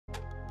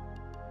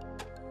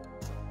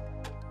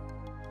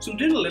So I'm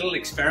doing a little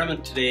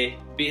experiment today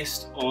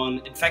based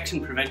on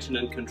infection prevention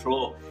and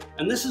control,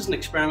 and this is an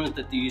experiment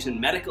that they use in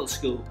medical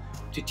school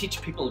to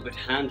teach people about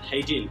hand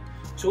hygiene.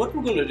 So what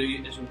we're going to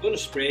do is we're going to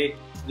spray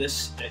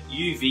this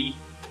UV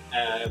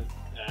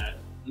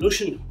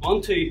lotion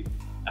onto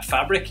a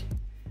fabric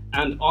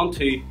and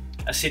onto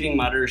a Seating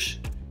Matters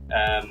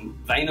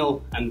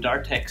vinyl and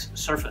Dartex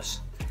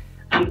surface.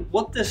 And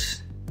what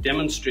this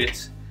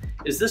demonstrates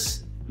is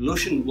this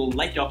lotion will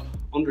light up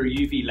under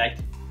UV light,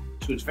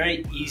 so it's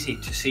very easy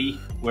to see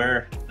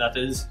where that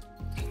is,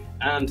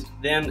 and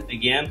then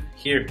again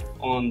here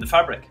on the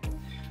fabric.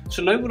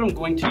 So now what I'm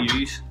going to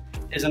use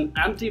is an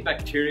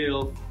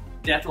antibacterial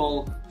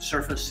Dettol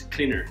surface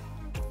cleaner,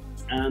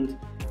 and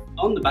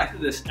on the back of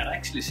this it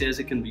actually says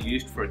it can be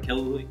used for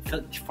killing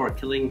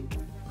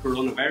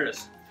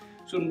coronavirus.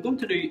 So what I'm going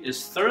to do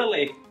is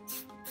thoroughly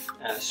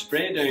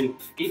spray down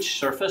each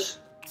surface,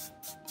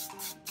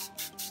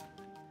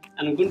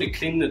 and I'm going to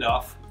clean it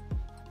off.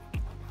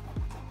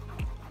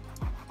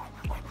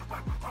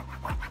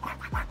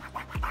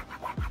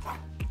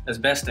 As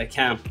best I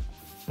can.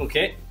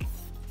 Okay.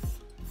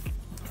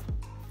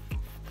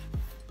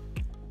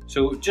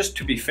 So just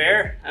to be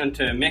fair and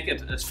to make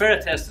it as fair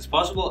a test as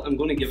possible, I'm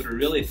going to give it a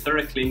really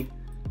thorough clean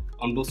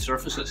on both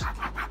surfaces.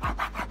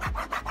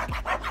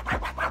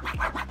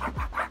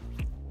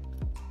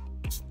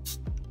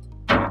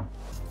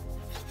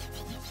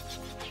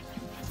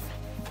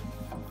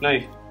 Now,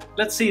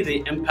 let's see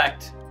the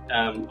impact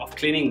of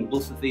cleaning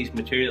both of these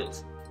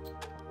materials.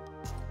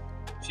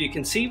 So you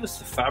can see with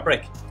the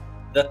fabric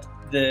that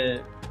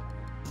the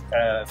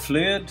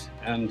fluid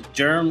and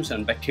germs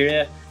and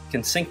bacteria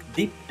can sink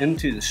deep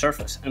into the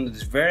surface, and it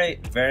is very,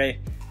 very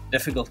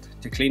difficult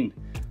to clean.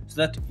 So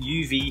that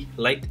UV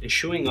light is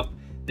showing up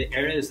the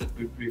areas that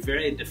would be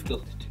very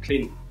difficult to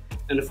clean.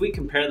 And if we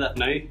compare that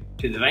now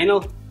to the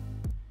vinyl,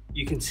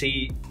 you can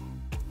see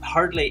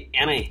hardly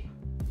any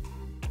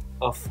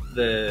of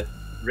the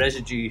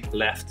residue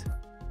left.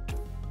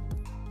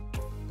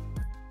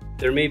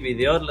 There may be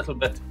the odd little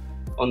bit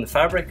on the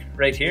fabric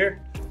right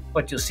here,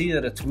 but you'll see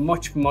that it's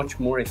much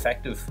more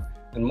effective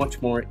and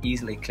much more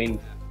easily cleaned.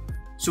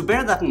 So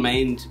bear that in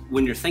mind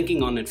when you're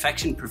thinking on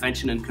infection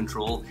prevention and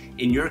control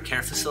in your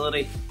care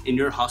facility, in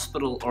your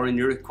hospital, or in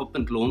your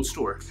equipment loan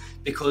store,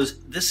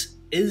 because this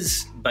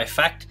is by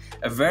fact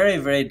a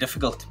very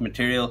difficult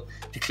material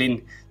to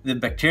clean. The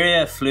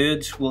bacteria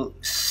fluids will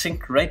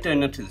sink right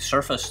down into the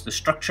surface, the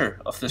structure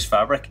of this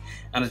fabric,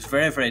 and it's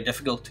very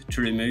difficult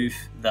to remove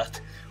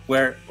that.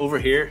 Where over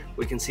here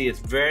we can see it's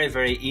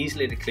very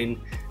easily to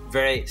clean,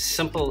 very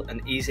simple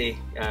and easy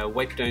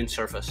wipe down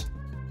surface.